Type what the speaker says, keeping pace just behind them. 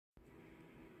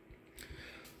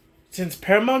Since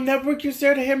Paramount Network used to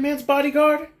air the Hitman's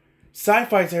Bodyguard,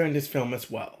 Syfy's airing this film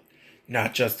as well.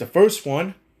 Not just the first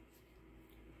one.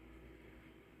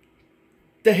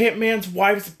 The Hitman's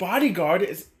Wife's Bodyguard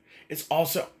is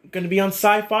also going to be on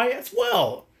Syfy as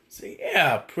well. So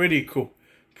yeah, pretty cool.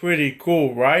 Pretty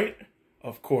cool, right?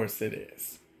 Of course it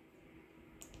is.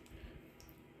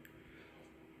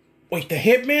 Wait, the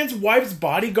Hitman's Wife's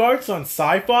Bodyguard's on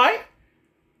Syfy?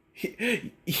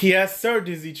 Yes, sir,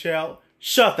 Dizzy Chell.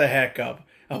 Shut the heck up.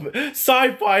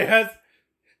 Syfy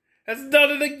has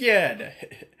done it again.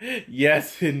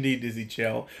 Yes, indeed, Dizzy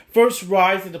Chell. First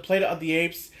Rise of the Planet of the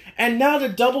Apes, and now the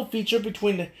double feature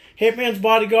between the Hitman's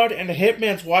Bodyguard and the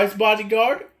Hitman's Wife's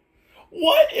Bodyguard?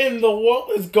 What in the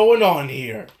world is going on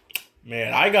here?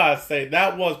 Man, I gotta say,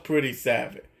 that was pretty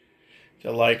savage.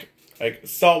 So like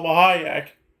Salma Hayek,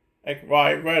 like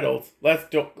Ryan Reynolds, let's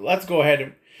go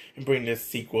ahead and bring this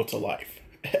sequel to life.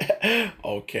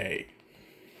 Okay.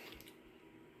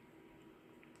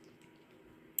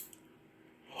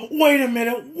 Wait a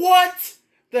minute, what?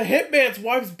 The Hitman's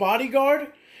Wife's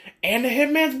Bodyguard and the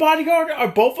Hitman's Bodyguard are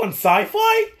both on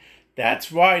Syfy?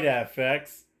 That's right,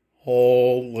 FX.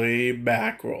 Holy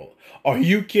mackerel. Are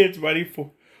you kids ready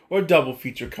for a double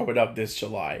feature coming up this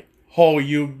July? Oh,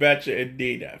 you betcha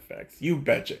indeed, FX. You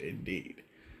betcha indeed.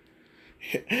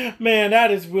 Man,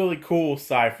 that is really cool,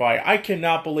 Syfy. I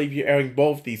cannot believe you're airing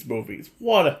both these movies.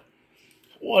 What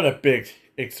a big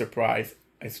surprise.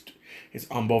 It's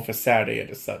on both a Saturday and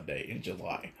a Sunday in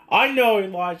July. I know,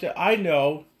 Elijah. I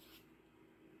know.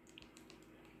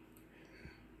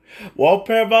 Well,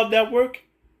 Paramount Network,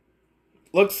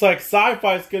 looks like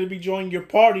Syfy is going to be joining your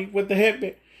party with the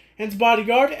Hitman's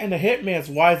Bodyguard and the Hitman's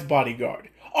Wife's Bodyguard.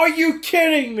 Are you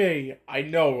kidding me? I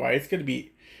know, right? It's going to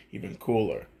be even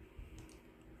cooler.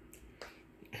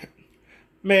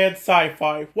 Man,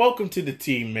 Syfy, welcome to the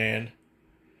team, man.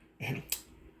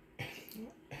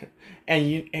 And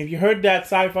you heard that,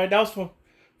 Syfy? That was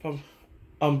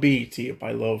from BET,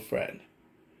 my little friend.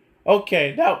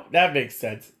 Okay, that makes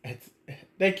sense.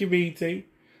 Thank you, BET.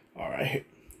 All right.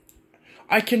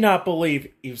 I cannot believe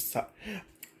you.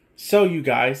 So, you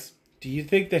guys, do you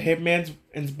think the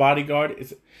Hitman's Bodyguard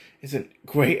is a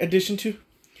great addition to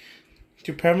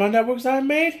Paramount Network's I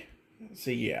made?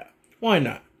 So yeah, why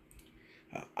not?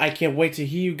 I can't wait to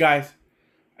hear you guys.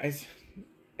 I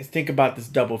think about this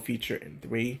double feature in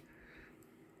 3,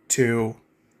 2,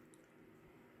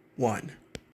 1.